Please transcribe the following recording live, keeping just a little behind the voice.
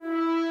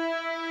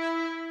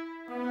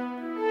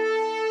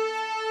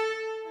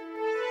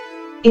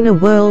In a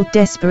world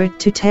desperate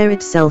to tear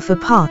itself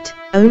apart,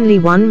 only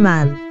one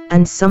man,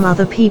 and some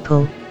other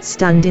people,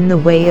 stand in the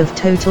way of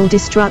total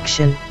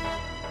destruction.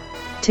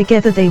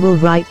 Together they will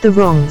right the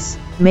wrongs,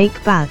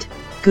 make bad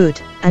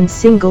good, and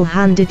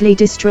single-handedly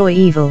destroy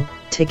evil,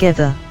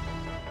 together.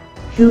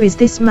 Who is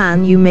this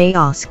man, you may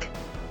ask?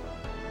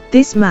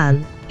 This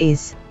man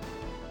is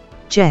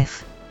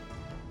Jeff.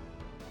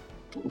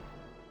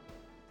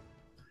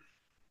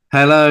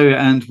 Hello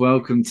and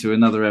welcome to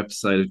another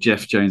episode of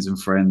Jeff Jones and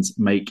Friends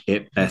Make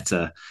It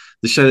Better,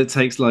 the show that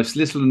takes life's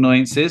little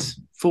annoyances,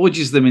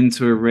 forges them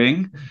into a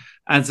ring,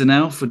 adds an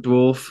elf, a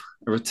dwarf,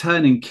 a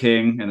returning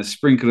king, and a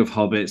sprinkle of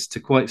hobbits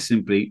to quite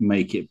simply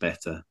make it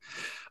better.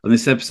 On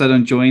this episode,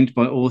 I'm joined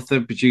by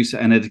author, producer,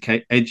 and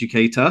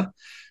educator,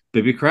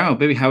 Bibi Krall.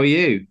 Bibi, how are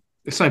you?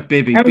 Sorry,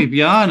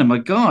 Bibiana, my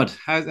God,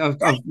 I've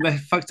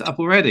fucked it up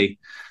already.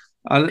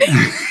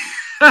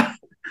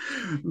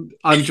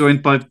 I'm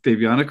joined by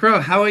Bibiana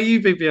Krall. How are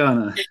you,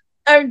 Bibiana?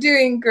 I'm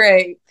doing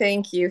great.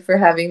 Thank you for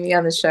having me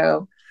on the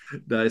show.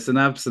 No, it's an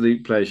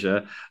absolute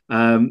pleasure.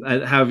 How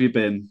have you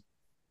been?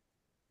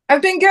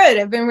 I've been good.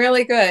 I've been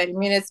really good. I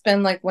mean, it's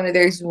been like one of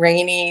those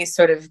rainy,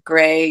 sort of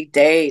gray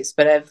days,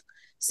 but I've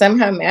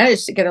somehow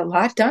managed to get a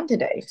lot done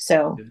today.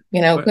 So,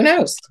 who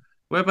knows?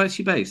 Whereabouts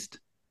are you based?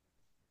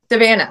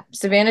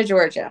 Savannah,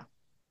 Georgia.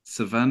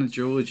 Savannah,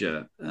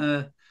 Georgia.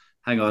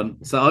 Hang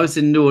on. So I was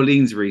in New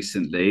Orleans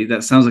recently.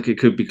 That sounds like it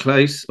could be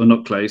close, or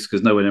not close,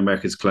 because nowhere in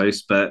America is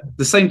close, but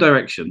the same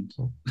direction.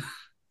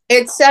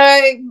 It's,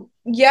 a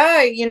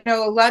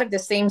lot of the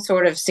same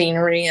sort of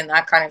scenery and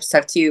that kind of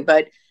stuff too.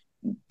 But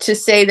to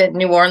say that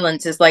New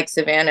Orleans is like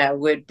Savannah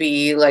would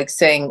be like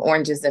saying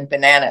oranges and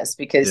bananas,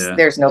 because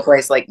there's no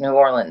place like New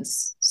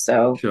Orleans.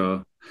 So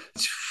sure.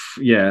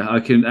 Yeah,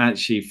 I can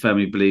actually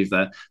firmly believe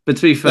that. But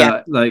to be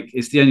fair,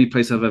 it's the only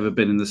place I've ever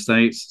been in the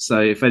States.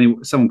 So if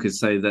someone could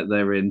say that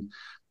they're in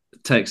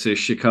Texas,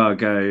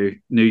 Chicago,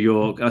 New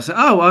York, I say,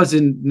 I was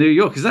in New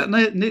York. Is that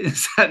near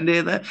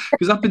there?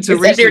 Because up until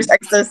recently,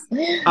 Texas?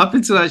 Up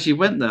until I actually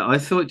went there, I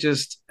thought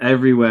just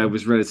everywhere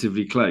was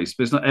relatively close.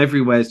 But it's not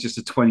everywhere. It's just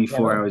a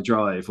 24-hour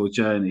drive or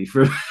journey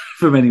from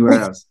anywhere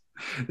else.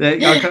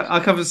 I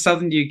cover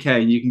southern UK,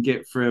 and you can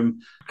get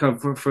from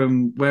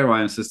where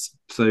I am,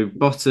 so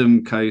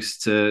bottom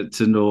coast to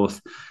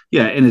north,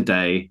 in a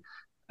day,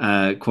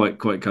 quite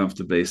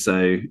comfortably.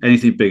 So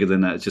anything bigger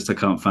than that, just I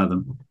can't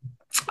fathom.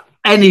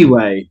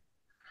 Anyway,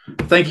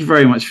 thank you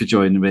very much for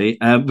joining me.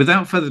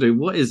 Without further ado,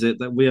 what is it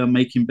that we are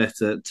making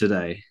better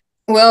today?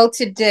 Well,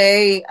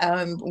 today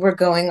we're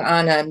going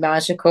on a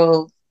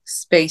magical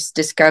space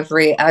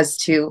discovery as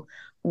to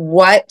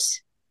what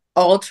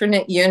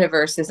alternate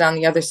universe is on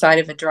the other side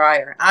of a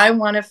dryer. I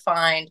want to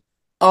find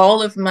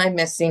all of my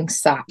missing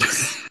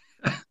socks.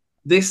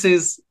 This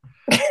is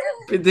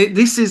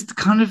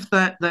kind of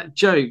that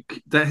joke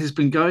that has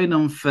been going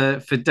on for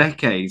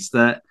decades,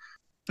 that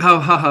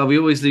we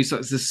always lose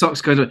socks, the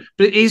socks go on.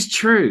 But it is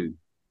true.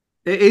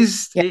 It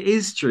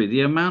is true.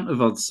 The amount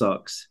of odd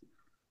socks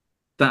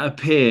that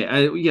appear.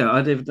 I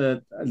live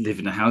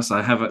in a house.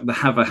 I have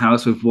a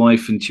house with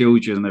wife and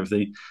children and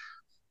everything.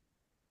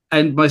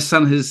 And my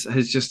son has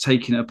just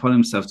taken it upon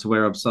himself to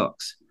wear up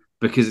socks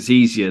because it's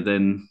easier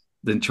than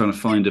trying to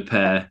find a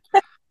pair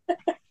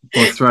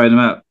or throwing them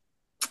out.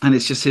 And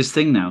it's just his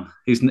thing now.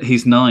 He's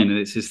 9, and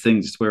it's his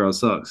thing just to wear our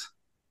socks.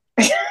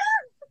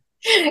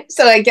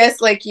 So I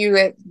guess like you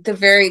at the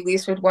very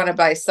least would want to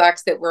buy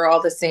socks that were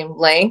all the same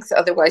length.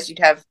 Otherwise you'd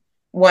have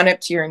one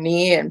up to your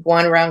knee and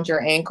one around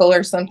your ankle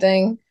or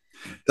something.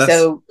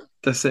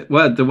 That's it.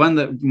 Well, the one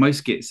that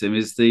most gets him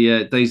is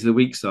the days of the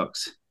week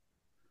socks.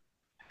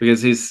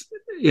 Because his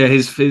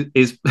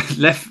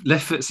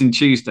left foot's in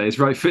Tuesday, his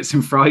right foot's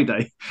in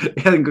Friday.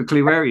 He hasn't got a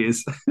clue where he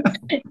is.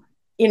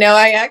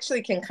 I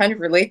actually can kind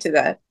of relate to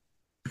that.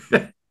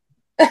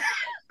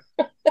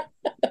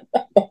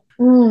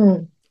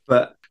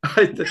 But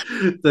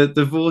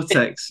the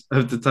vortex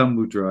of the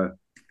tumble dryer.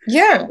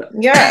 Yeah.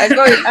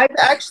 I've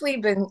actually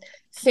been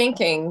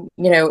thinking,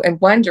 and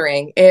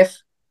wondering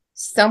if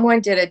someone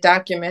did a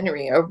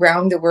documentary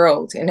around the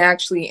world and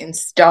actually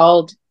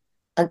installed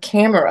a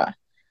camera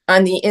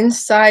on the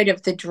inside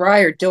of the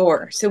dryer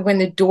door. So when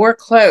the door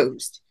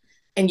closed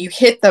and you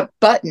hit the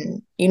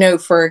button,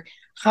 for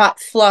hot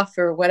fluff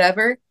or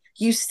whatever,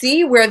 you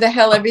see where the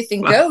hell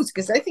everything goes,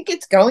 because I think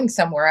it's going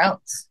somewhere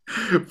else.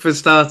 For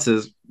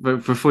starters,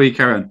 but before you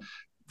carry on,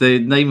 the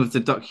name of the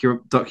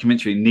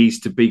documentary needs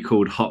to be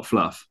called Hot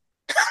Fluff.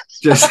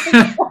 Just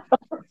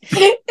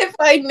if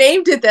I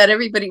named it that,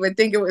 everybody would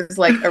think it was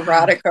like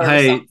erotica or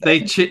something.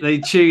 They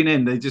tune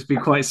in, they'd just be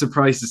quite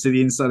surprised to see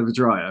the inside of a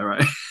dryer,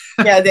 right?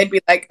 Yeah, they'd be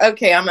like,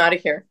 okay, I'm out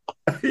of here.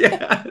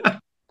 Yeah.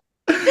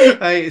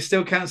 Hey, it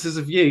still counts as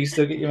a view. You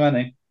still get your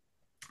money.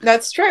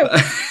 That's true.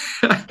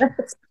 I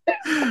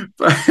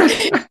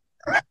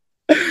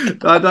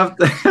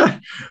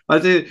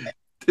do.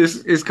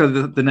 It's kind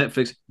of the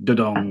Netflix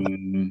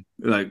da-dong,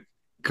 like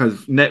kind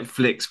of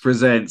Netflix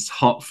presents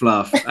Hot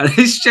Fluff, and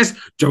it's just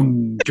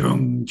jung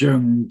jung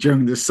jung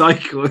jung the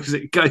cycle as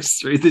it goes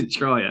through the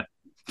dryer.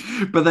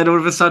 But then all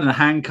of a sudden a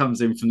hand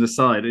comes in from the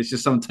side. It's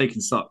just someone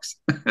taking socks.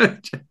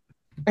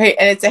 Right.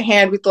 And it's a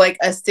hand with like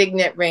a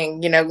signet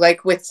ring,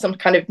 like with some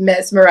kind of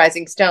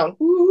mesmerizing stone.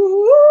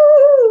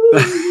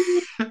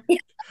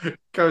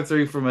 Going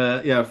through from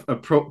a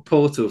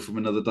portal from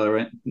another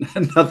Or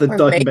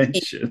maybe,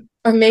 dimension.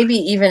 or maybe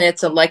even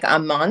it's like a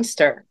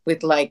monster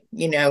with like,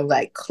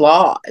 like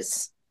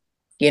claws,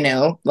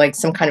 like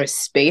some kind of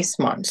space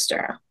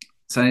monster.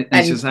 So it's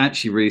And just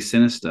actually really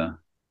sinister.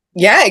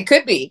 yeah, it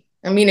could be.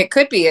 I mean, it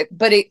could be,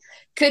 but it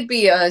could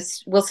be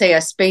we'll say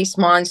a space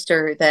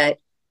monster that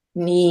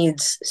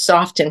needs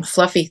soft and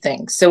fluffy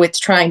things. So it's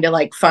trying to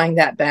like find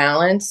that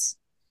balance.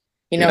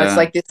 It's Yeah.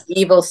 like this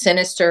evil,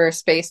 sinister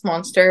space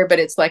monster, but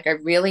it's like I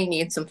really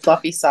need some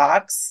fluffy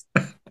socks.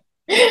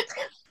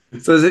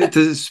 So does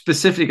it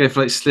specifically go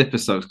for like slipper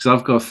socks? Because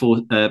I've got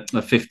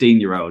a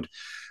 15-year-old,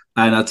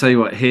 and I'll tell you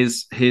what,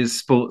 his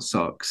sports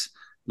socks,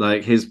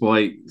 like his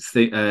white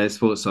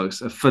sports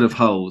socks, are full of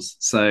holes.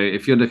 So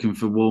if you're looking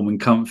for warm and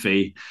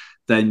comfy,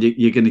 then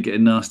you're going to get a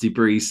nasty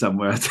breeze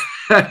somewhere.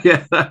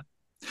 Yeah.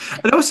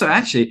 And also,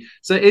 actually,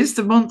 so is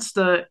the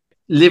monster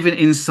living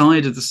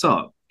inside of the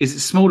sock? Is it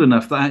small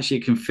enough that actually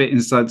it can fit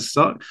inside the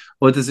sock,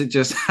 or does it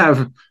just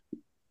have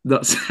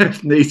lots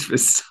of need for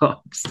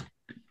socks?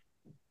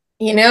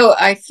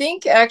 I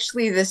think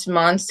actually this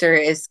monster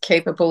is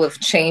capable of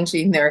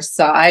changing their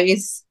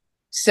size.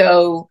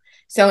 So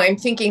I'm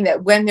thinking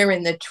that when they're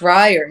in the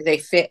dryer, they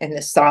fit in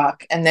the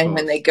sock. And then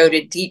when they go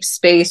to deep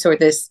space or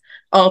this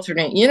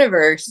alternate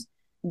universe,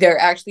 they're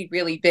actually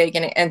really big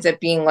and it ends up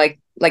being like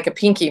a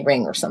pinky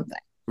ring or something.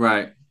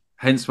 Right.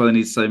 Hence why they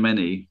need so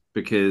many,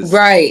 because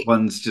Right.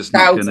 one's just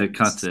not going to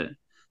cut it.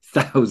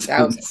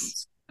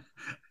 Thousands.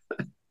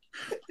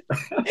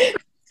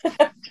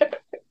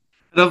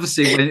 And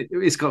obviously, when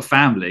it's got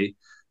family,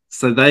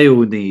 so they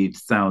all need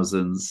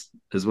thousands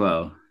as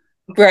well.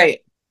 Right.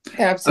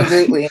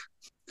 Absolutely.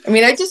 I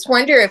mean, I just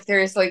wonder if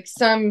there's like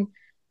some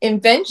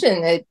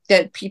invention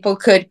that people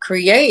could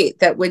create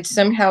that would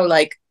somehow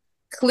like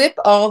clip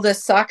all the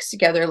socks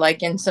together,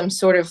 like in some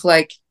sort of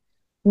like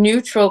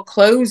neutral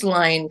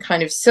clothesline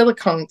kind of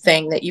silicone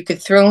thing that you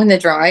could throw in the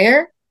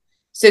dryer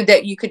so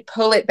that you could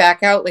pull it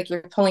back out like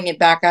you're pulling it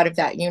back out of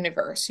that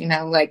universe,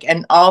 like,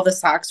 and all the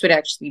socks would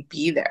actually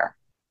be there.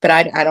 But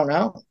I don't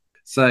know.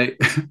 So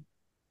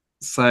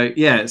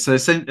yeah, so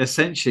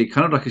essentially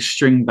kind of like a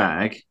string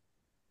bag,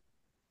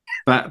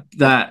 but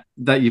that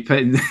you put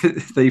in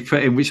that you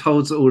put in, which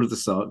holds all of the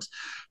socks,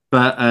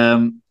 but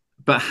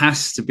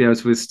has to be able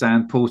to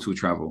withstand portal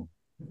travel.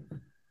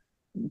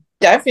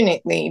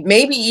 Definitely.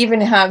 Maybe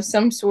even have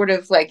some sort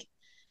of like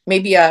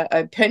maybe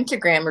a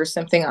pentagram or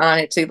something on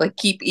it to like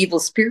keep evil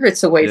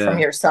spirits away from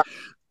your son.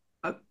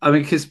 I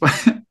mean,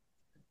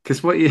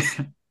 because what you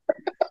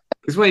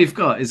because what you've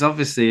got is,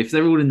 obviously, if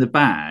they're all in the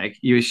bag,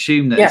 you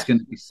assume that it's going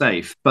to be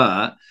safe.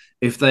 But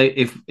if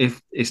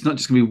it's not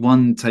just going to be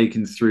one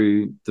taken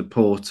through the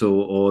portal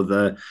or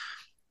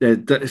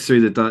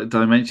through the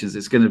dimensions,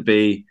 it's going to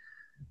be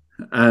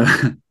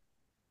the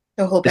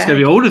whole bag. It's going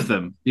to be all of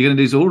them. You're going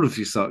to lose all of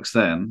your socks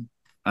then.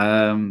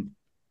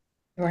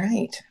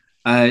 Right.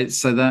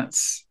 So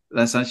that's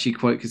actually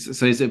quite.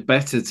 So is it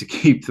better to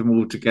keep them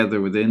all together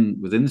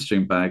within the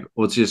string bag,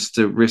 or just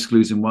to risk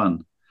losing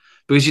one?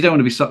 Because you don't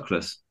want to be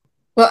sockless.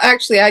 Well,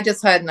 actually, I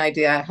just had an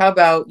idea. How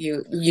about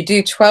you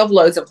do 12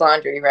 loads of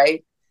laundry,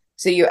 right?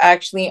 So you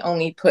actually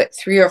only put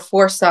 3 or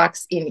 4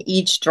 socks in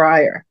each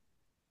dryer,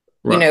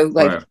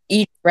 Right.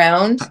 each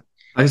round.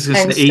 I was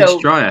going to say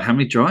each dryer. How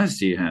many dryers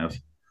do you have?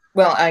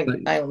 Well, I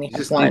only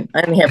have one.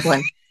 I only have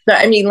one. So,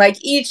 I mean, like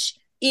each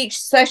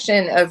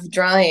session of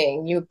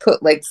drying, you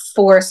put like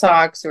 4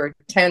 socks or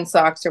 10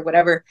 socks or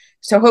whatever.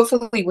 So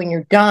hopefully when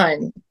you're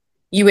done,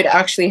 you would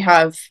actually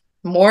have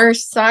more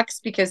socks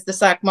because the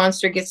sock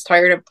monster gets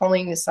tired of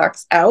pulling the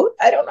socks out.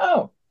 I don't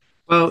know.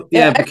 Well,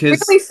 yeah,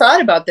 because I've really thought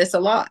about this a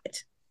lot.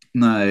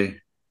 No,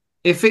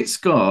 if it's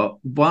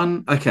got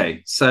one,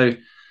 okay, so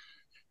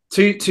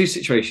two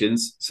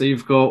situations. So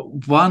you've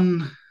got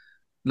one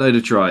load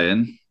of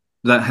drying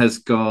that has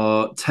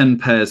got 10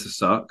 pairs of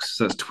socks,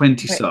 so that's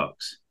 20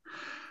 socks.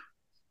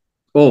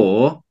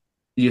 Or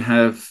you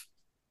have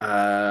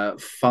 5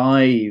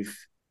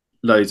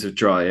 loads of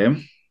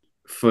drying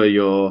for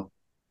your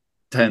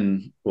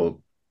 10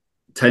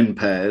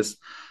 pairs,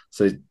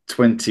 so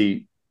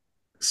 20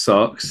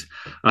 socks.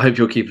 I hope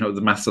you're keeping up with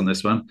the maths on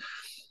this one.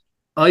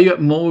 Are you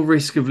at more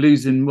risk of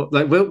losing,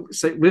 like, well,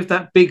 so with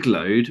that big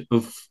load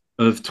of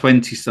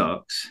 20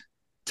 socks,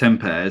 10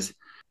 pairs,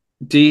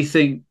 do you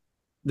think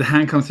the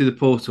hand comes through the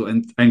portal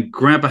and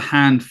grab a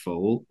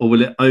handful, or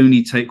will it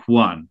only take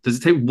one? Does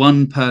it take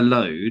one per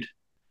load?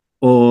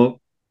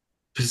 Or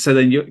so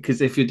then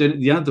because if you're doing it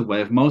the other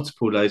way of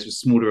multiple loads with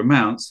smaller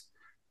amounts,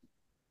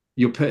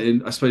 you're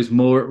putting, I suppose,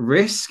 more at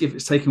risk if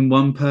it's taking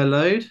one per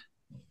load.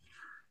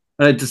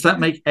 Does that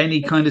make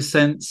any kind of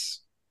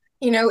sense?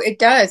 It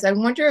does. I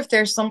wonder if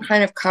there's some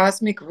kind of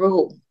cosmic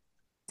rule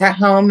that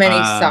how many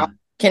socks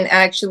can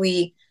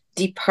actually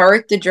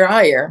depart the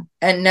dryer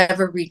and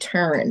never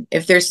return.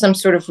 If there's some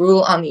sort of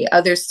rule on the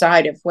other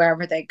side of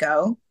wherever they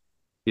go.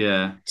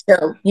 Yeah.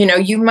 So,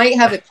 you might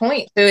have a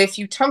point. So if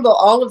you tumble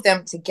all of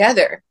them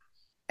together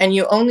and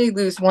you only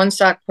lose one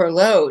sock per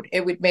load,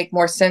 it would make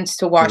more sense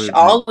to It wash would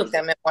all make of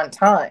them at one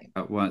time.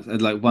 at once,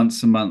 like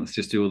once a month,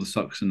 just do all the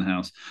socks in the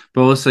house.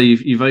 But also,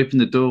 you've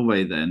opened the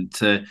doorway then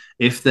to,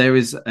 if there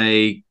is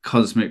a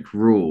cosmic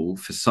rule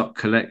for sock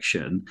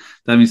collection,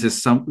 that means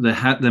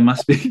there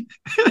must be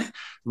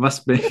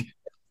must be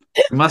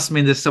it must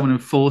mean there's someone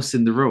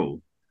enforcing the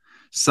rule.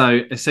 So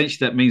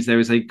essentially, that means there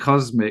is a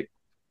cosmic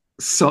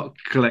sock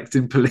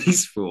collecting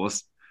police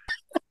force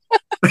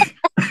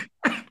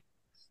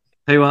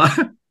who are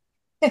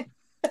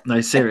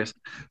no, serious.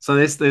 So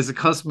there's a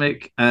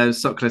cosmic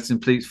sock collecting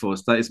police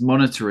force that is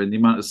monitoring the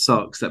amount of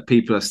socks that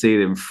people are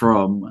stealing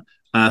from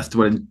Earth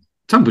dwelling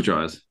tumble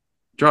dryers.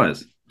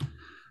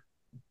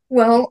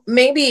 Well,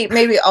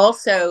 maybe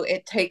also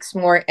it takes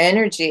more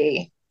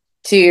energy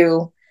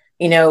to,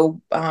 you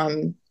know,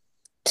 um,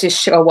 to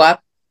show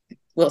up,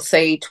 we'll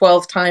say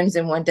 12 times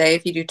in one day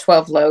if you do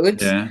 12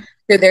 loads. Yeah.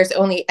 So there's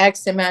only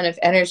X amount of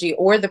energy,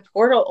 or the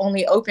portal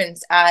only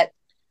opens at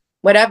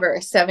whatever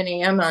 7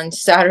 a.m. on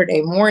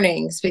Saturday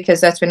mornings because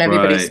that's when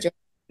everybody's Right.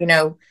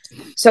 doing.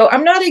 So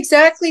I'm not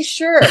exactly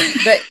sure,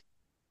 but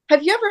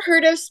have you ever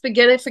heard of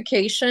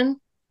spaghettification?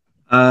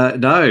 No,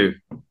 no.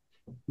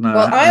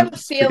 Well, I have a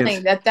Spaghetti.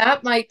 feeling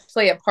that might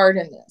play a part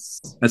in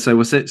this. And so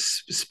was it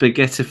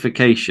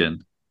spaghettification,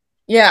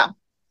 Yeah,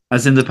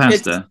 as in the it's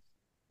pasta?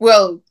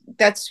 well,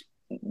 that's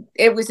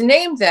it was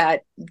named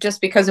that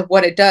just because of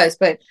what it does,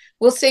 but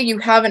we'll say you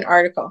have an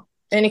article,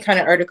 any kind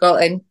of article,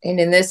 and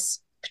in this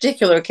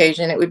particular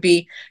occasion, it would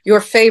be your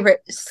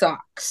favorite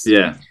socks.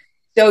 Yeah.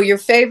 So your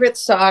favorite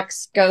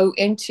socks go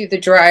into the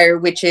dryer,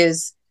 which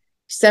is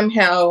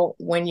somehow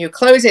when you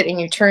close it and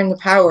you turn the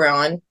power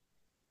on,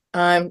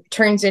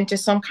 turns into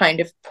some kind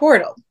of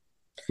portal.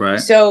 Right.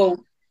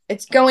 So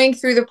it's going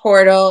through the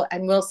portal,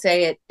 and we'll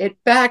say it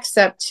backs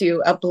up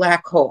to a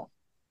black hole.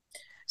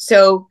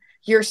 So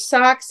your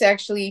socks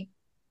actually,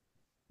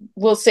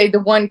 we'll say the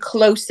one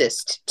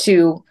closest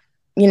to,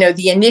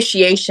 the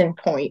initiation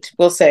point,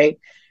 we'll say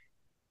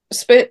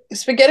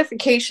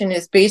spaghettification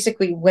is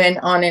basically when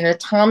on an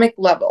atomic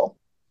level,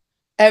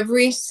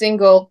 every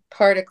single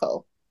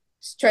particle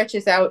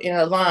stretches out in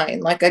a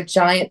line like a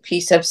giant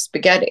piece of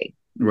spaghetti.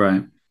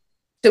 Right.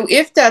 So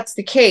if that's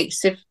the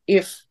case,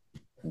 if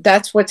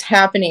that's what's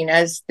happening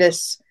as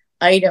this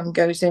item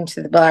goes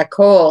into the black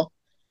hole,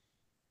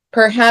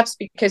 perhaps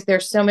because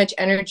there's so much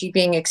energy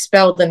being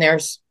expelled and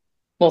there's,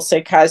 we'll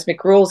say,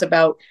 cosmic rules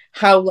about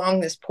how long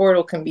this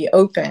portal can be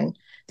open,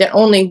 that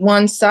only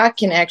one sock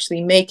can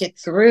actually make it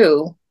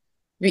through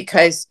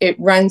because it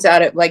runs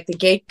out of, like, the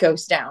gate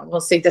goes down. We'll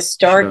say the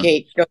Sure.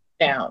 Stargate goes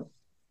down.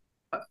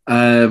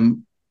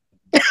 Um,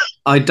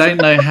 I don't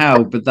know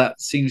how, but that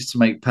seems to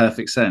make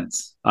perfect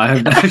sense. I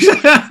have no.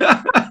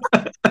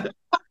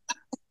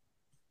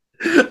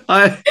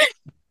 I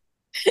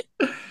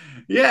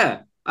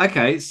Yeah.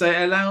 Okay. So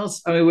it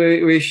allows. I mean,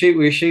 we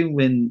assume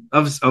when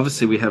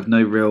obviously we have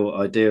no real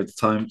idea of the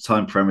time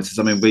parameters.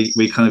 I mean,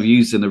 we kind of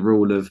use in the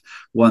rule of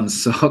one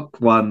sock,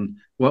 one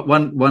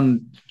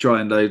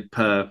dry and load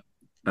per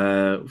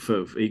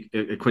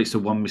equates to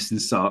one missing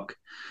sock.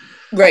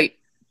 Right.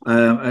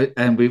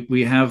 And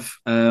we have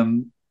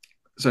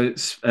so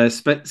it's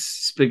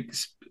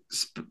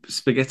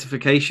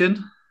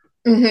spaghettification.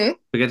 Mm-hmm.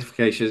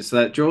 Spaghettification. So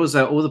that draws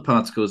out all the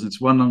particles into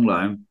one long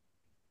line.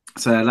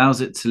 So it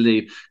allows it to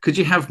leave. Could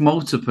you have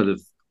multiple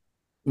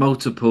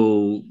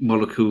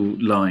molecule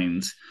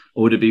lines,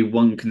 or would it be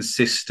one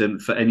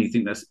consistent for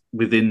anything that's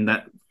within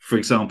that? For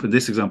example, in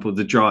this example,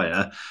 the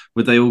dryer,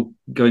 would they all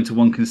go into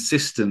one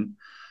consistent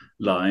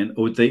line,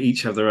 or would they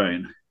each have their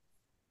own?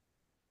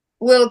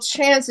 Well,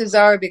 chances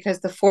are, because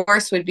the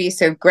force would be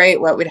so great,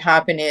 what would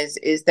happen is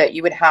that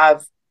you would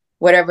have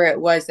whatever it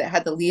was that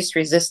had the least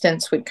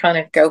resistance would kind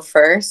of go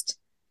first.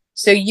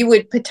 So you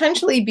would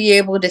potentially be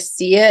able to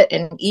see it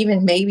and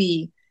even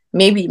maybe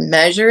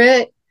measure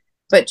it.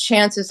 But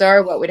chances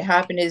are what would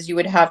happen is you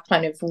would have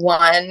kind of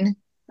one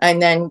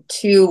and then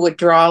two would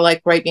draw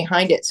like right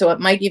behind it. So it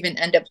might even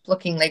end up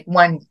looking like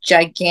one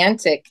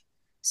gigantic,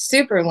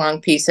 super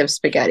long piece of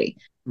spaghetti.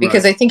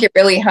 Because Right. I think it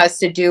really has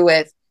to do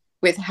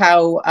with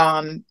how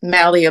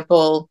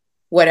malleable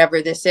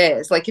whatever this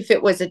is. Like if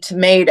it was a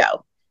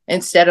tomato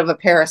instead of a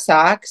pair of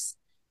socks,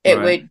 it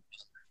Right.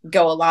 would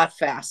go a lot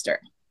faster.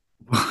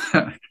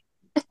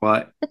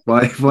 Why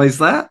is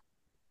that?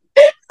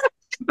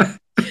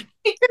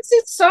 Because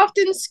it's soft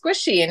and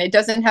squishy and it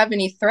doesn't have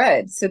any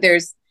threads. So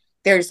there's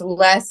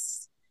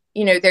less,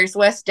 there's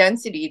less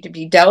density to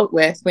be dealt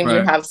with when you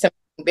Right. have something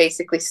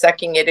basically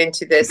sucking it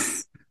into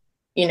this,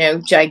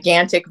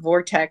 gigantic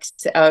vortex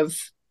of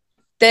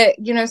that,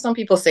 some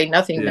people say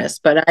nothingness,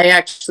 but I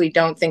actually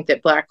don't think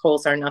that black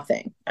holes are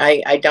nothing.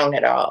 I don't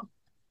at all.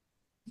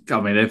 I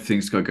mean,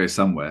 everything's got to go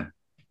somewhere.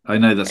 I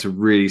know that's a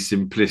really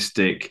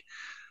simplistic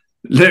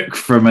look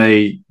from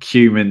a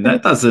human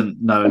that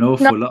doesn't know an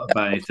awful lot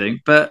about anything,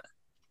 but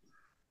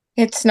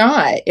It's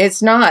not.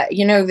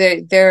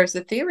 There's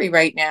a theory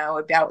right now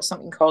about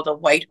something called a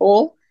white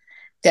hole,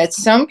 that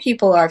some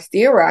people are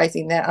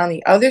theorizing that on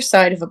the other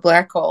side of a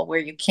black hole where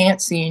you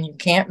can't see and you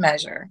can't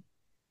measure,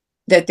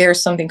 that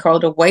there's something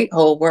called a white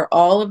hole where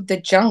all of the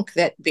junk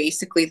that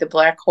basically the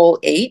black hole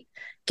ate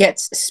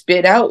gets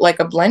spit out like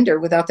a blender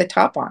without the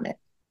top on it.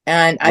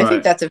 And I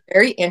think that's a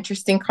very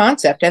interesting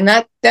concept. And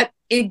that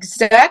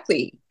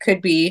exactly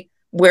could be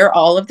where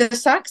all of the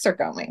socks are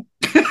going.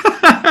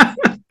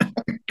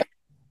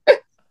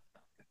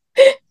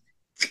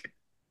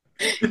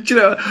 Do you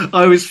know,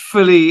 I was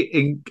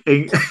fully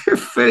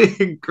fully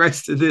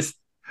engrossed in this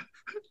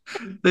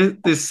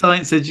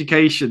science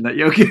education that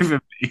you're giving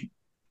me.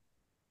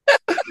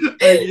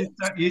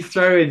 You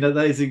throw in that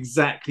is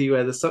exactly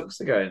where the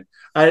socks are going.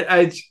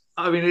 I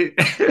mean,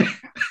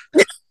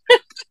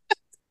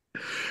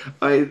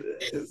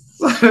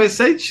 so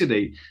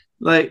essentially,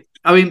 like,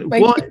 I mean,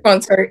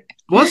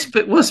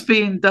 what's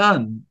being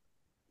done?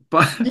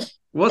 But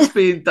what's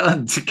being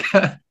done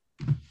to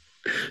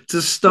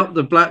stop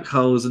the black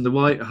holes and the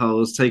white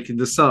holes taking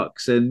the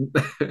socks and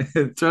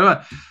throw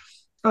out?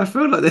 I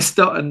feel like there's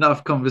not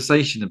enough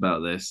conversation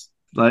about this.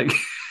 Like,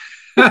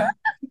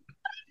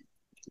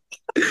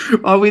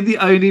 are we the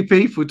only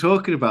people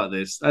talking about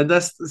this? And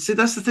that's the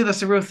thing.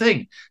 That's the real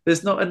thing.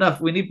 There's not enough.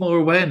 We need more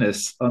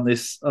awareness on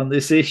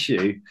this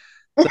issue.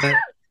 That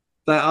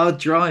our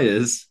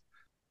dryers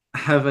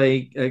have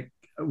a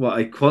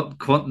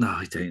quant. No,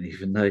 I don't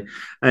even know.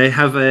 I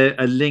have a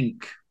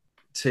link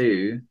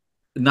to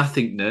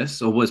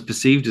nothingness, or what's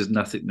perceived as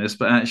nothingness,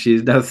 but actually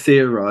is now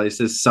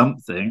theorized as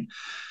something.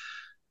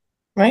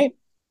 Right.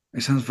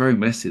 It sounds very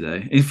messy,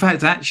 though. In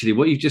fact, actually,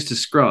 what you've just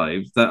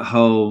described, that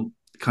whole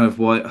kind of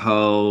white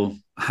hole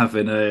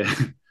having a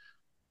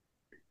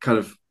kind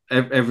of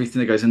everything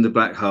that goes in the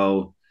black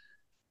hole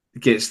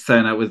gets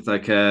thrown out with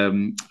like how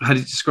do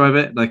you describe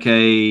it? Like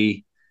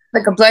a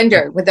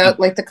blender without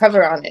like the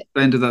cover on it.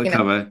 Blender without the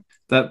cover.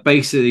 That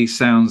basically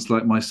sounds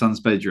like my son's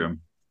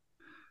bedroom.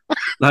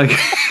 Like,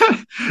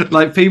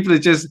 like people are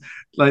just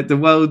like the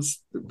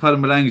world's, pardon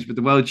my language, but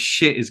the world's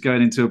shit is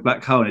going into a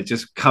black hole and it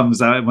just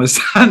comes out in my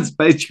son's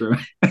bedroom.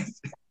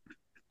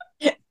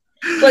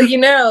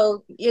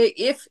 Well,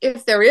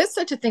 if there is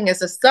such a thing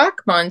as a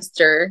sock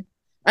monster,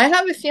 I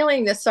have a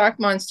feeling the sock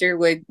monster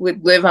would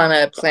live on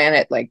a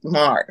planet like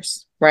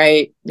Mars,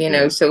 right?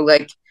 So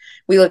like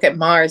we look at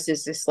Mars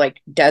as this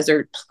like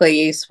desert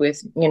place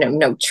with,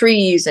 no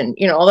trees and,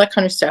 all that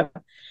kind of stuff.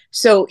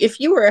 So if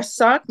you were a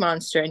sock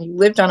monster and you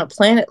lived on a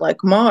planet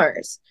like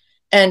Mars,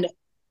 and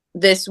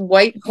this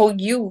white hole,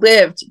 you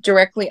lived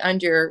directly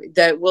under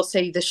we'll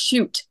say the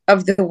chute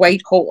of the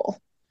white hole.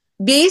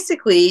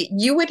 Basically,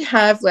 you would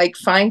have like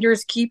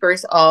finders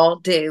keepers all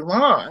day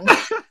long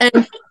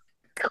and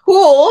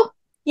cool,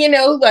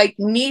 like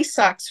knee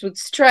socks with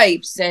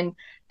stripes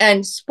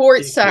and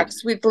sports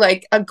socks with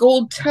like a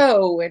gold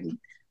toe. And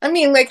I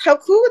mean, like, how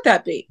cool would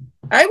that be?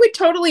 I would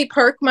totally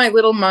park my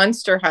little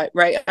monster hut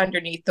right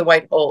underneath the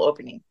white hole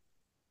opening.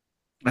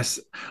 And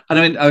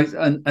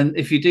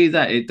if you do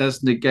that, it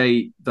does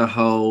negate the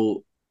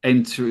whole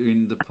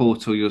entering the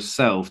portal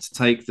yourself to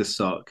take the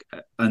sock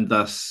and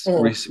thus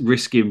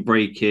risking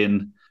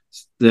breaking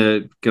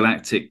the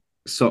galactic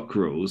sock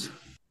rules.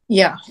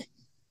 Yeah.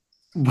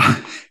 Joe,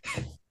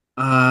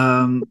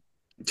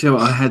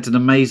 I had an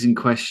amazing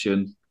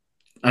question,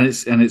 and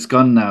it's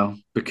gone now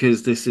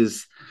because this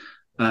is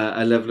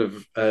a level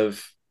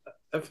of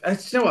you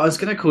know what, I was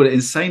going to call it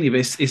insanely, but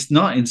it's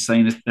not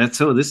insane at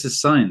all. This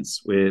is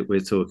science we're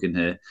talking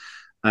here,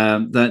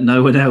 that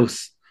no one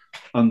else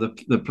on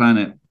the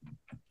planet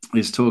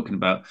is talking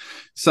about.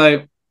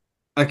 So,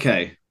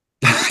 okay,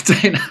 I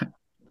don't know.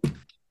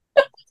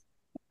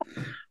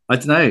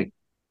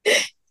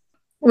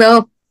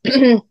 Well,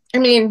 I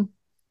mean,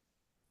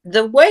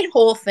 the white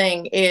hole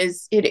thing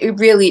it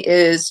really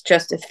is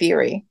just a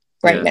theory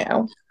right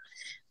now,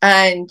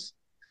 and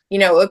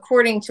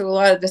according to a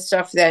lot of the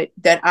stuff that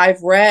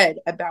I've read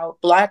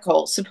about black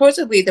holes,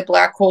 supposedly the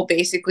black hole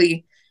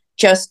basically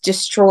just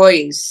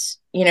destroys,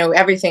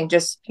 everything,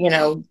 just,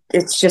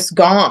 it's just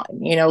gone,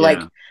 like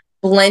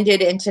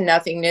blended into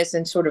nothingness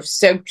and sort of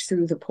soaked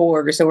through the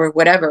pores or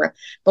whatever.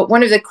 But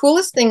one of the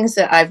coolest things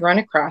that I've run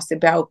across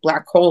about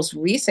black holes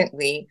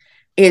recently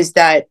is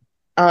that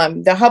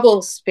the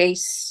Hubble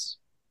Space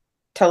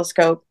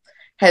Telescope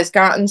has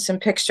gotten some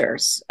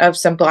pictures of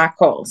some black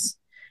holes.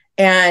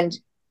 And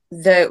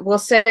we'll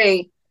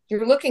say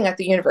you're looking at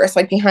the universe,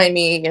 like behind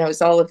me,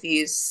 is all of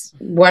these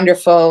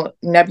wonderful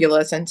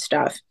nebulas and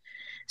stuff.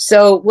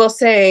 So we'll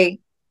say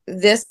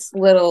this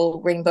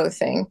little rainbow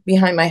thing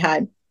behind my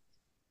head.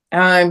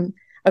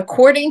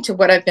 According to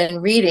what I've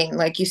been reading,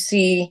 like you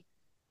see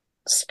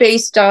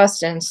space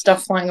dust and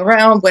stuff flying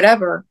around,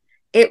 whatever,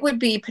 it would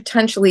be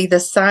potentially the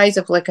size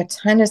of like a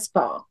tennis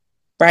ball,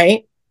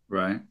 right?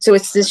 Right. So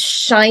it's this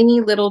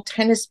shiny little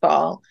tennis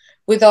ball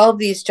with all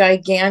these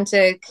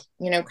gigantic,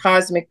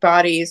 cosmic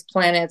bodies,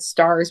 planets,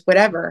 stars,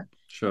 whatever.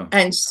 Sure.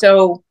 And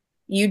so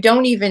you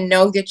don't even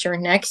know that you're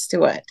next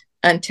to it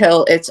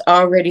until it's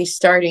already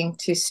starting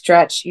to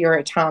stretch your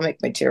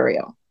atomic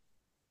material.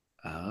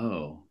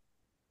 Oh.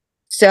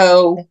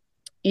 So,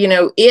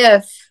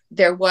 if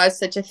there was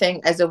such a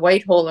thing as a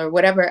white hole or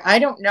whatever. I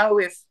don't know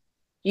if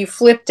you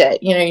flipped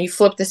it, you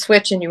flipped the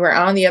switch and you were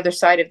on the other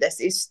side of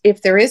this.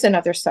 If there is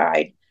another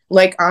side,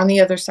 like on the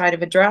other side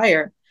of a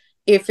dryer,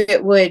 if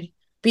it would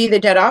be the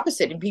dead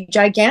opposite and be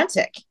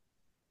gigantic,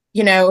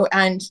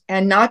 and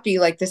not be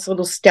like this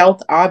little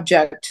stealth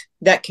object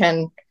that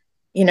can,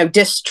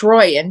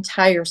 destroy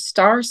entire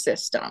star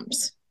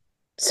systems.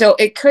 So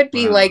it could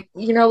be like,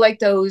 like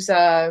those,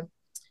 have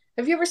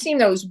you ever seen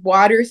those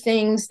water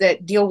things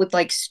that deal with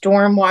like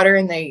storm water,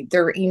 and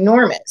they're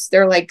enormous.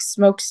 They're like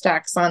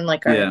smokestacks on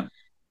like an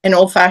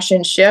old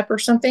fashioned ship or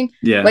something.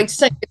 Yeah. Like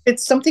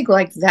it's something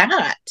like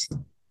that,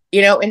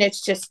 and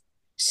it's just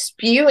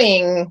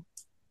spewing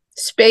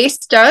space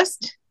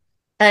dust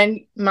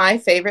and my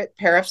favorite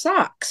pair of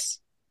socks.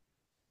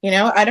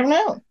 I don't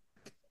know.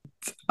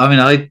 I mean,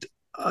 I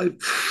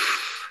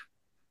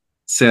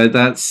so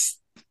that's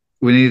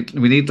we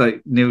need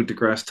like Neil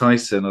deGrasse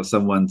Tyson or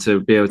someone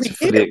to be able to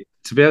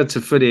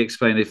fully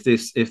explain if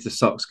the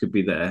socks could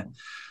be there.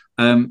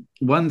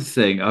 One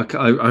thing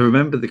I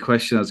remember the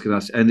question I was going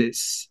to ask, and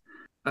it's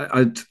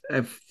I'm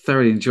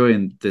thoroughly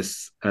enjoying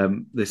this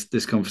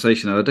this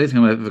conversation. I don't think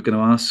I'm ever going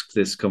to ask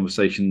this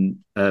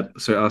question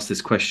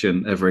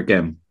ever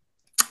again.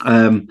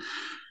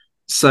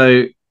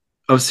 So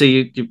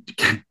obviously you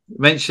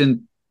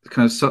mentioned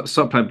kind of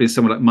sock planet being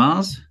somewhere like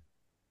Mars.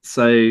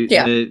 So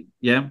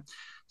yeah.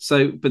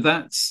 So, but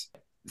that's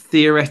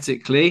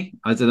theoretically,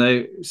 I don't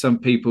know. Some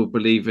people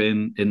believe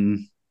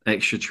in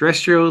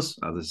extraterrestrials,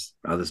 others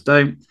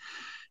don't.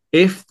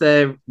 If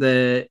there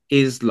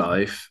is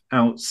life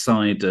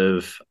outside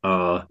of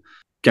our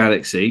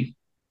galaxy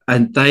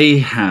and they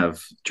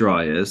have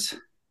dryers,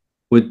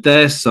 would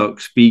their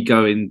socks be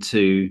going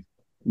to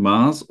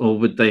Mars, or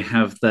would they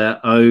have their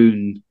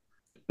own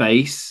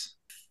base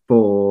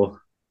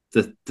for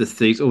the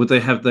thieves, or would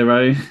they have their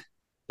own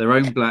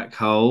black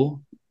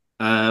hole,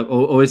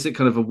 or is it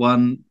kind of a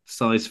one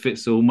size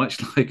fits all,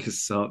 much like a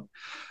sock?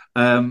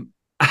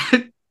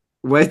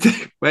 Where do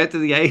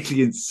the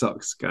alien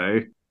socks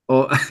go?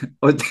 Or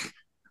I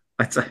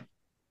don't.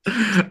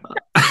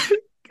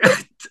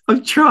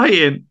 I'm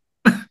trying.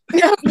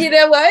 No, you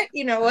know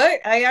what?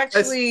 I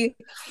actually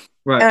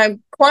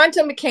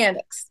quantum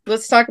mechanics.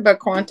 Let's talk about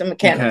quantum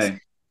mechanics. Okay.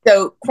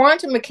 So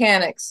quantum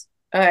mechanics,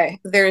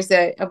 there's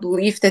a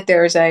belief that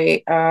there's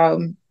a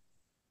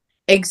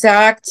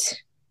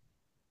exact,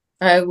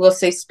 we'll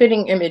say,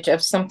 spitting image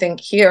of something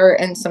here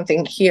and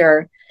something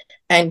here,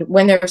 and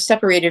when they're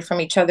separated from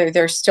each other,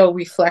 they're still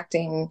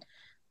reflecting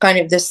kind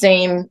of the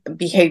same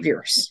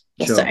behaviors,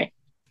 we'll say.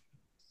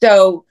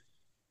 So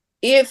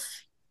if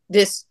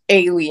this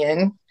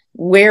alien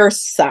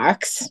wears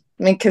socks,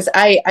 I mean, because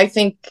I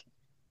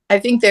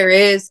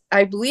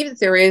believe that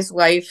there is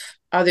life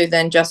other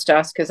than just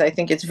us, because I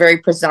think it's very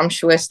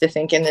presumptuous to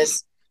think in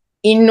this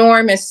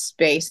enormous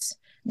space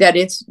that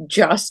it's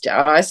just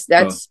us.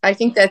 I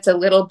think that's a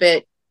little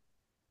bit,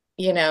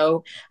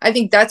 I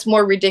think that's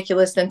more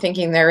ridiculous than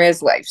thinking there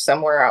is life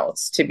somewhere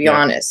else, to be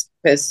honest,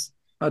 because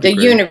the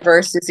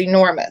universe is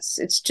enormous.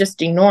 It's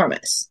just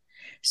enormous.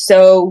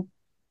 So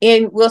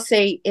we'll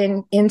say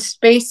in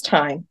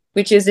space-time,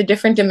 which is a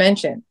different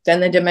dimension than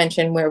the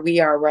dimension where we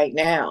are right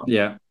now.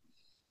 Yeah.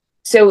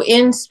 So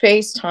in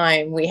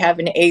space-time, we have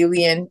an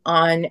alien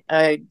on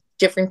a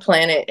different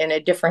planet in a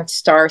different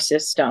star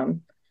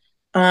system.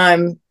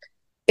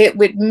 It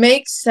would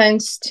make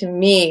sense to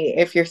me,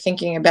 if you're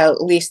thinking about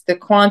at least the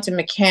quantum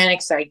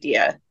mechanics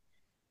idea,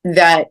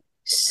 that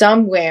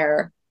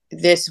somewhere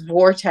this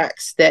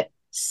vortex that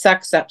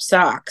sucks up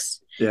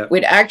socks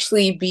would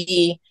actually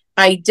be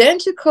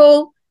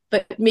identical,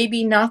 but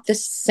maybe not the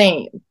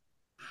same.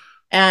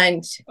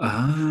 And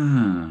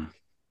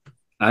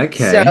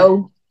okay.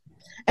 So,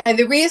 and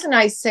the reason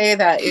I say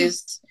that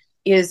is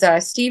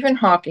Stephen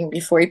Hawking,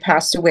 before he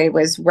passed away,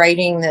 was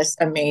writing this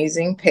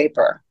amazing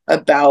paper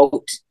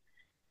about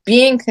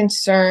being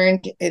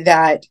concerned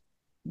that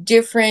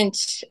different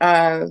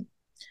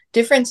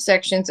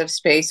sections of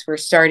space were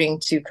starting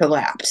to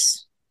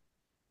collapse.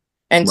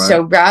 And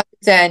so rather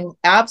than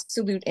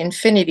absolute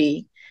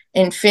infinity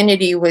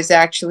was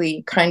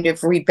actually kind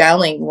of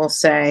rebelling, we'll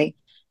say,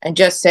 and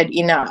just said,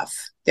 enough.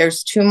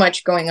 There's too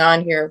much going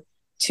on here.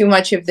 Too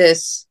much of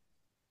this,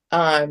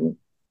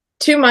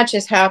 too much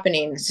is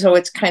happening. So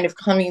it's kind of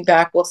coming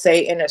back, we'll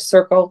say, in a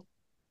circle,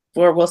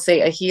 or we'll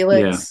say a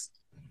helix.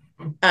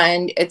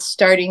 And it's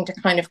starting to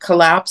kind of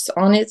collapse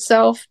on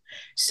itself.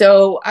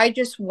 So I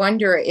just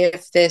wonder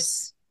if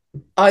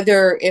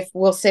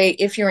we'll say,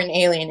 if you're an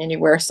alien and you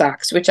wear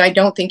socks, which I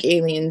don't think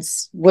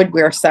aliens would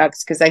wear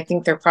socks, because I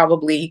think they're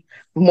probably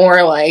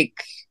more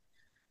like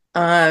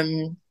a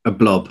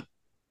blob.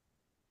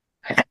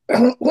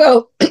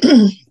 Well,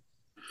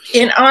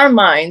 in our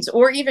minds,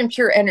 or even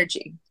pure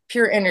energy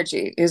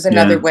is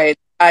another way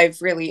I've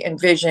really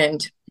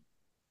envisioned,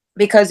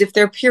 because if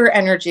they're pure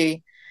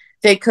energy,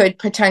 they could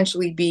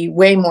potentially be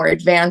way more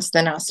advanced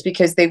than us,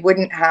 because they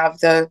wouldn't have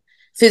the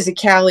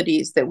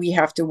physicalities that we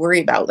have to worry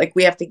about. Like,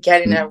 we have to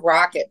get in a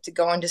rocket to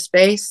go into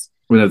space.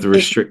 We have the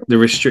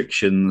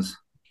restrictions.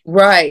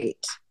 Right.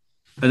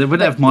 And they wouldn't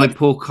But have my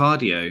poor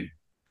cardio.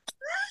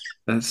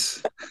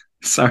 That's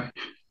sorry.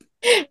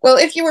 well,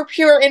 if you were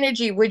pure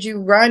energy, would you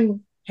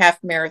run half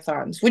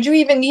marathons? Would you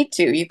even need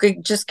to? You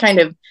could just kind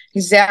of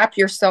zap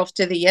yourself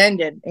to the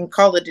end and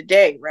call it a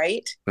day,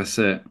 right? That's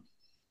it.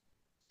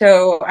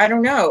 So I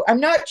don't know. I'm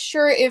not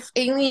sure if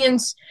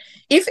aliens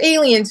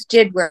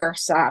did wear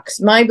socks.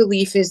 My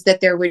belief is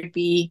that there would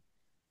be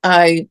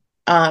a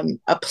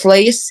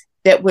place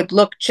that would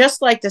look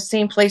just like the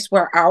same place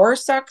where our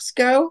socks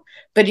go,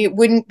 but it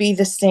wouldn't be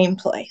the same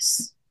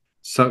place.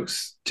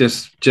 Socks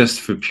just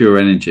for pure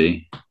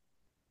energy.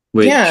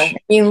 Yeah, Which I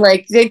mean,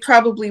 like they'd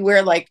probably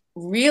wear like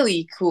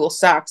really cool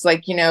socks,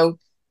 like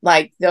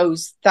like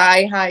those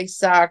thigh high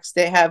socks.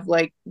 They have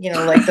like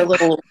like the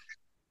little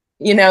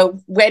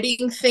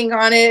wedding thing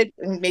on it,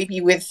 and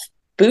maybe with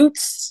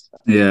boots.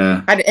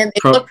 yeah. And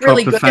they look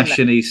really Proper good in them.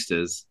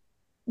 fashionistas.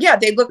 Yeah,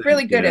 they look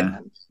really good in Yeah.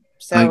 them.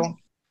 Like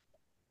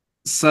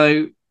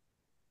So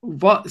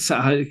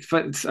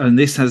so and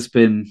this has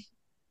been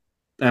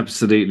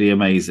absolutely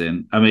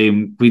amazing. I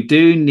mean, we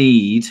do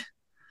need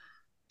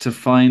to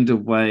find a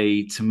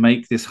way to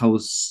make this whole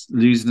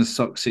losing a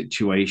sock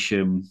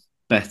situation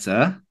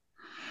better.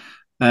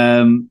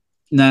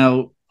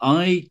 Now,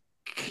 I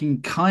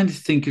can kind of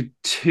think of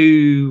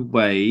two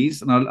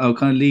ways, and I'll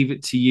kind of leave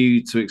it to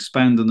you to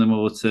expand on them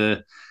or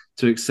to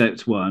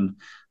accept one.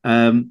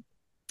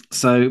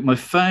 So, my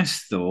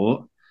first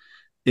thought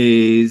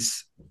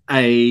is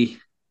a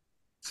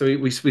so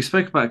we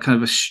spoke about kind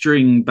of a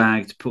string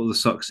bag to put all the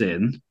socks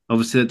in.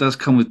 Obviously, that does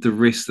come with the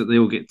risk that they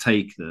all get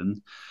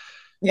taken.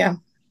 yeah.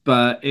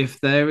 But if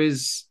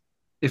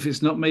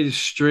it's not made of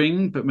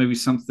string, but maybe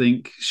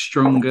something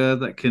stronger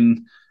that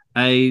can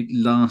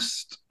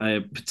last a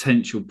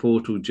potential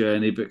portal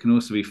journey, but can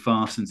also be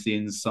fastened to the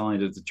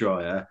inside of the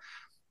dryer,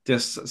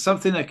 just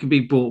something that can be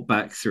brought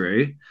back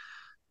through.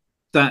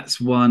 That's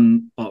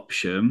one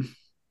option.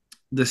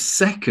 The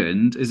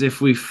second is if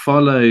we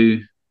follow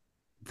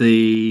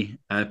the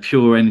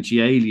pure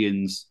energy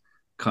aliens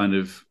kind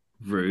of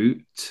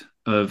route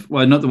of,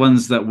 well, not the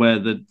ones that wear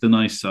the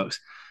nice socks,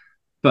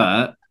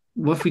 but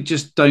what if we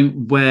just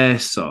don't wear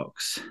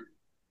socks?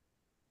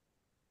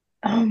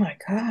 Oh my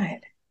God.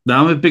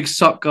 Now, I'm a big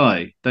sock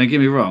guy. Don't get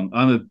me wrong.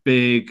 I'm a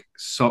big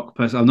sock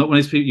person. I'm not one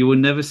of these people. You will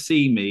never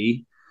see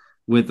me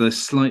with a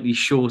slightly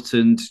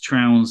shortened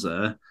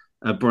trouser,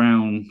 a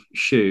brown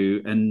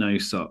shoe, and no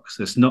socks.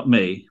 That's not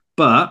me.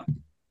 But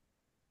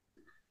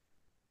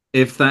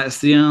if that's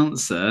the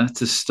answer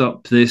to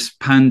stop this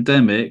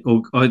pandemic,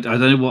 or I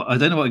don't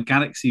know what a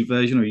galaxy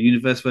version or a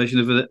universe version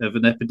of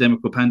an epidemic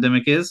or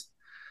pandemic is.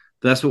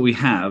 That's what we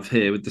have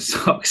here with the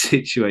sock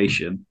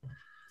situation.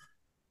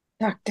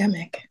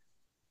 Docdemic.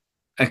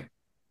 A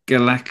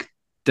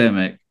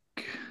galactemic.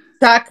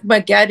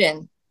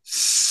 Sockmageddon.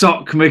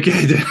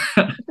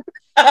 Sockmageddon.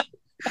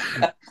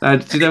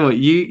 Do you know what?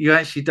 You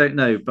actually don't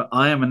know, but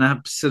I am an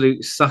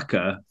absolute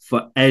sucker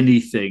for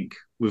anything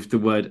with the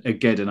word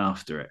 "ageddon"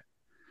 after it.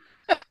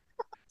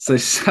 So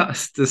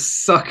the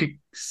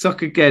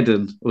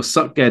Sockageddon or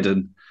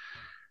Sockgeddon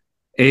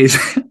is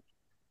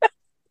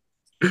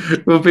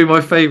will be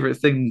my favourite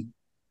thing,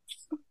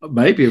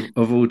 maybe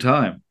of all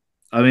time.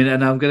 I mean,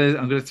 and I'm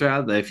gonna throw it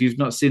out there. If you've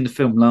not seen the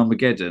film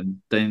Larmageddon,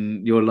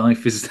 then your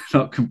life is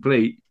not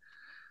complete.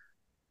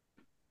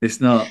 It's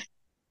not.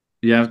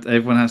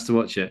 Everyone has to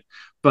watch it.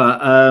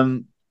 But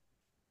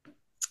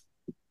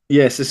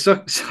yeah, so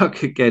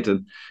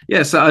Soccergeddon.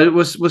 Yeah, so I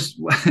was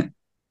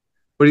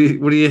what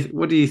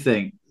do you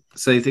think?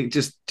 So you think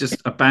just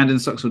abandon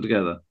socks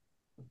altogether?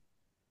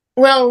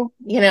 Well,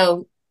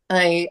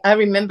 I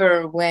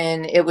remember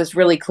when it was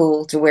really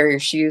cool to wear your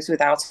shoes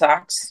without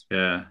socks.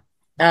 Yeah.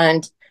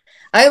 And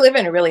I live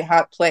in a really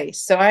hot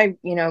place. So I,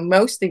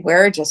 mostly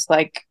wear just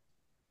like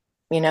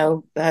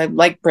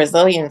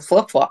Brazilian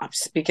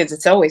flip-flops because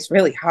it's always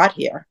really hot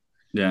here.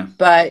 Yeah.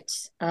 But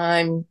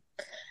can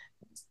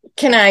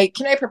I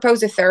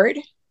propose a third?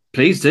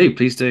 Please do,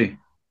 please do.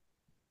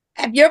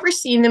 Have you ever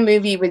seen the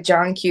movie with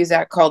John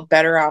Cusack called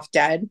Better Off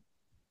Dead?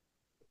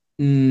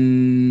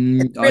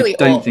 It's I really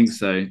don't old. think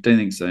so. Don't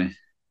think so.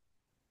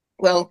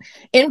 Well,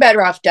 in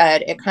Better Off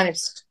Dead, it kind of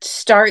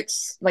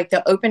starts like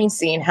the opening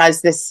scene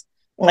has this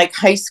like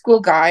high school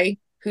guy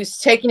who's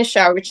taking a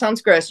shower, which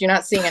sounds gross. You're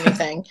not seeing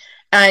anything,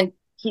 and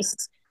he's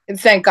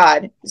thank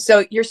God.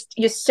 So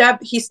he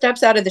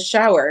steps out of the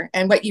shower,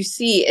 and what you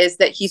see is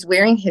that he's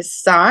wearing his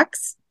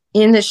socks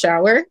in the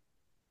shower,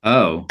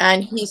 Oh.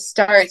 and he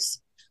starts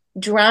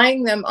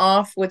drying them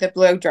off with a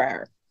blow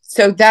dryer.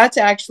 So that's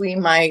actually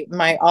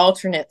my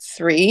alternate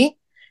three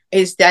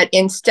is that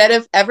instead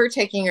of ever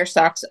taking your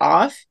socks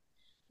off,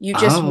 you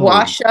just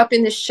wash up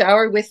in the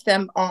shower with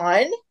them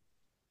on,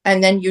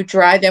 and then you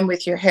dry them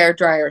with your hair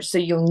dryer so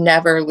you'll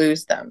never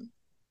lose them.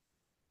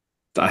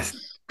 I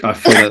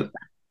feel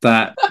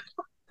that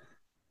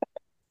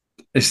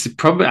it's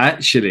probably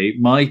actually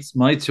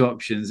my two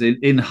options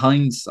in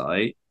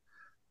hindsight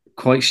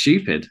quite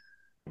stupid.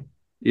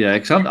 Yeah,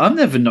 because I'm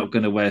never not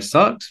going to wear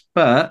socks,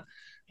 but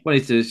what I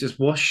need to do is just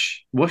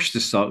wash the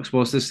socks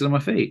whilst they're still on my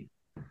feet.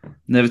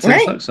 Never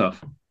take the socks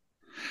off.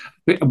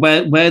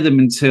 Wear them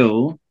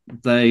until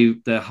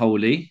they're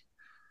holy,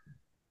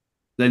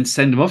 then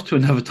send them off to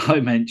another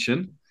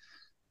dimension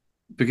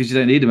because you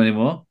don't need them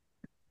anymore.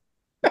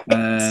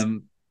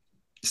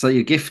 So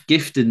you're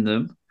gifting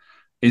them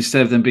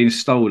instead of them being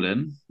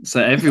stolen.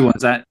 So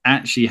everyone's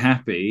actually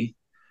happy,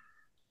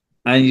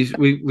 and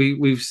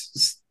you've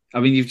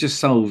just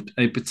solved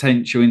a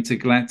potential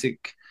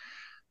intergalactic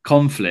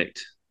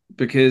conflict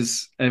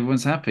because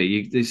everyone's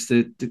happy. It's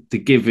the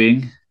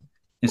giving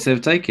instead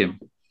of taking.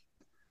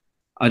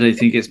 I don't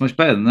think it's much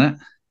better than that.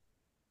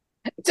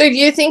 So do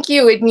you think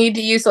you would need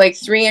to use like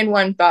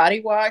 3-in-1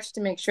 body wash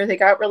to make sure they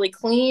got really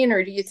clean,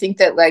 or do you think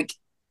that like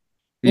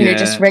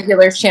just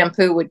regular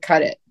shampoo would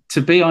cut it?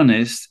 To be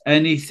honest,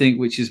 anything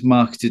which is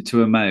marketed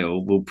to a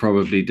male will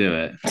probably do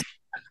it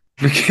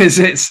because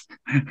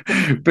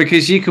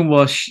you can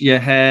wash your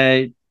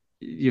hair,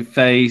 your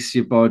face,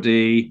 your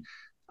body,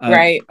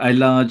 right?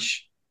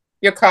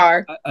 Your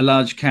car, a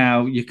large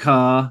cow, your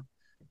car.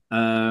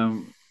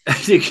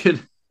 You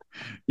could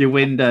your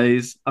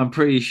windows. I'm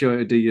pretty sure it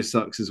would do your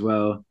socks as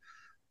well.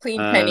 Clean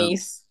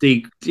pennies.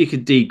 You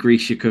could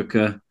degrease your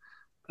cooker.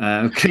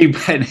 Clean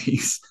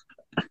pennies.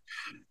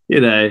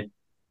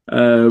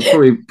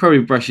 Probably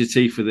brush your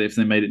teeth with it if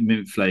they made it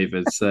mint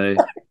flavored. So,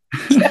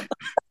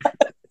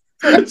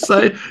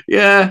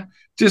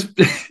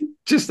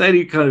 just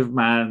any kind of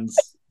man's.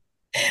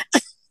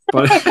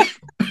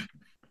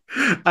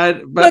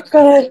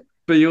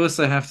 But you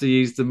also have to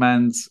use the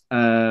man's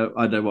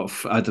I don't know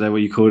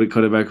what you call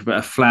it, but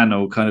a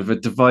flannel, kind of a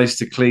device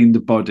to clean the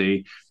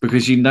body,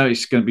 because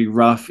it's going to be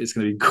rough, it's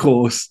going to be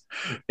coarse,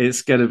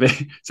 it's going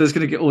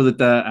to get all the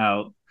dirt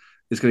out.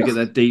 It's going to get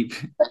that deep.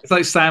 It's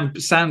like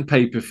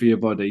sandpaper for your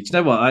body. Do you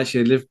know what?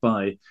 Actually, I live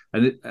by,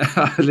 I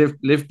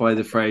live by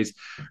the phrase,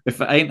 if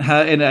it ain't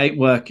hurting, it ain't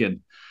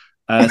working.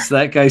 So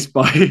that goes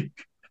by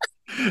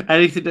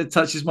anything that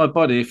touches my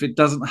body. If it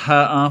doesn't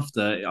hurt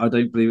after, I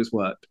don't believe it's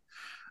worked.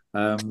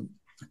 On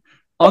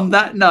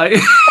that note,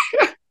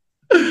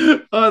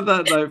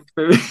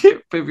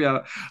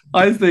 Bibiana,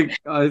 I think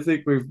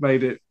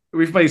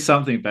we've made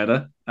something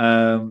better.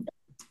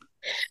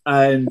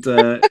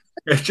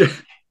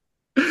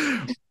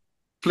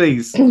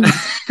 Please.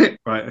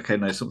 Right, okay,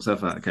 no, sort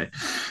myself out. Okay.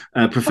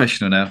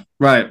 Professional now.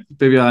 Right,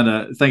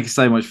 Bibiana, thank you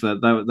so much for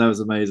that. That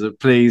was amazing.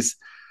 Please,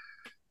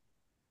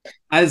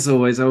 as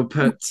always, I will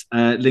put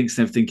links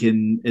and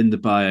everything in the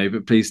bio,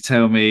 but please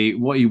tell me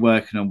what you're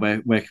working on.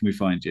 Where can we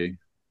find you?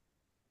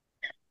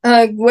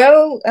 My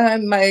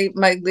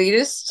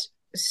latest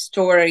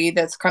story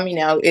that's coming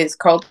out is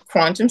called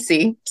Quantum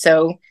C.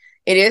 So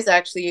it is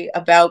actually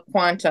about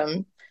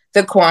the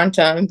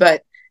quantum,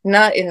 but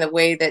not in the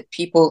way that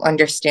people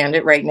understand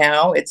it right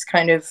now. It's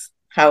kind of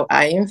how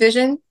I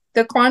envision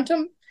the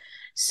quantum.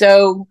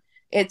 So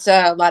it's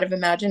a lot of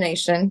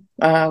imagination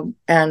and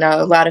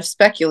a lot of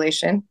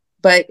speculation,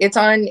 but it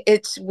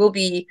will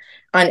be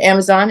on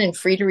Amazon and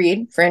free to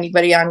read for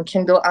anybody on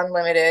Kindle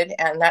Unlimited.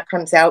 And that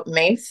comes out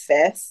May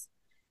 5th.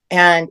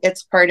 And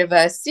it's part of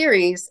a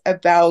series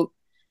about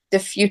the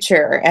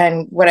future.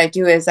 And what I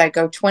do is I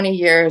go 20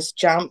 years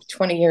jump.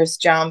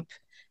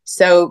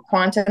 So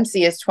Quantum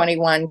C is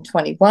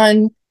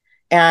 2121,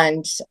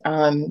 and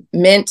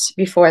Mint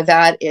before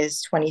that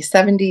is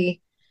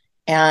 2070,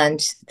 and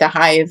the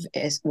Hive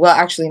is, well,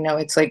 actually, no,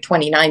 it's like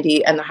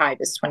 2090, and the Hive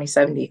is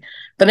 2070.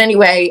 But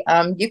anyway,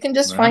 you can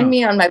just find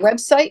me on my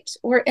website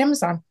or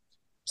Amazon.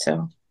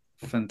 So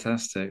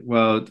fantastic.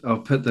 Well, I'll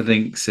put the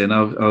links in.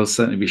 I'll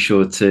certainly be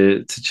sure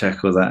to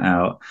check all that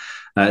out.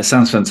 It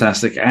sounds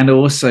fantastic, and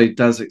also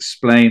does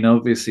explain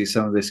obviously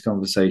some of this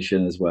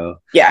conversation as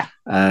well. Yeah.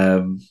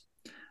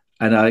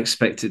 And I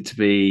expect it to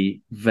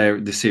be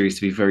the series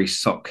to be very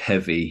sock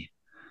heavy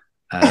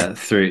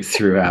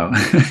throughout.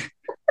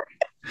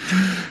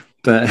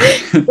 But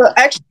well,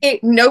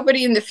 actually,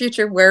 nobody in the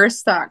future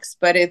wears socks,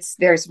 but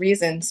there's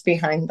reasons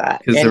behind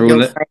that.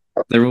 Because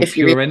they're all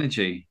pure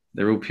energy.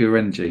 They're all pure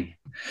energy.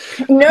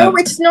 No,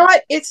 it's not.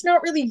 It's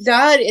not really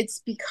that.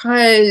 It's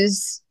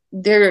because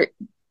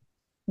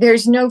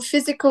there's no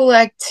physical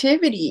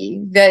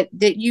activity that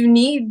you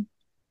need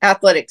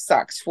athletic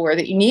socks for,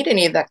 that you need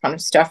any of that kind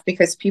of stuff,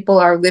 because people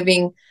are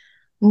living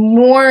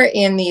more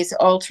in these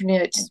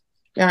alternate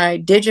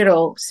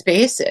digital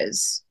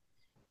spaces.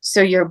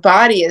 So your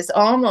body is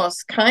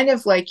almost kind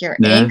of like your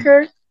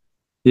anchor.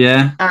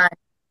 Yeah.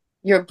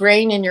 Your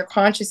brain and your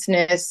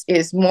consciousness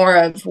is more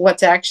of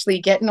what's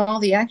actually getting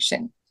all the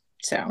action.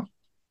 So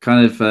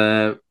kind of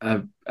a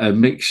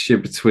mixture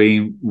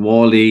between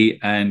WALL-E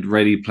and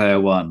Ready Player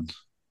One.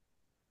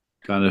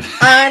 Kind of.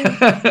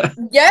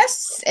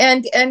 Yes,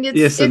 and it's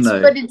yes and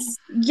no. But it's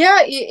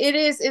it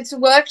is. It's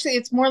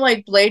more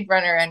like Blade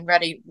Runner and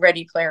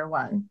Ready Player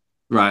One.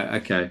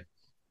 Right. Okay.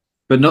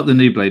 But not the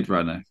new Blade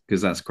Runner,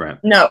 because that's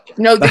crap. No,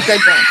 the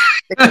good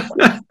one.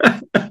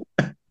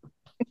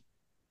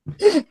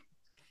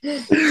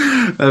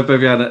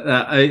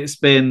 Bibiana, it's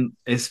been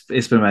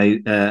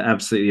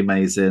absolutely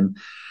amazing.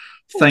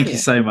 Thank you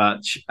so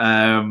much.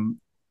 When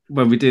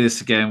we do this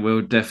again,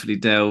 we'll definitely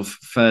delve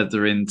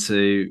further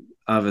into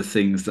other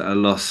things that are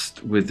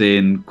lost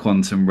within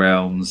quantum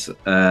realms,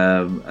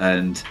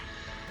 and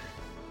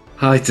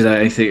I don't know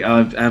anything.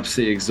 I'm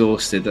absolutely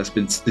exhausted. This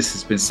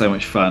has been so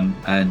much fun,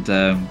 and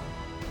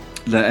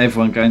let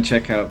everyone go and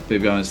check out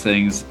Bibiana's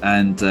things.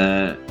 And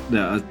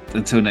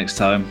until next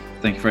time,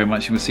 thank you very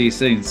much, and we'll see you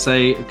soon.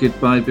 Say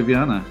goodbye,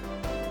 Bibiana.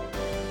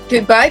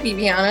 Goodbye,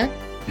 Bibiana.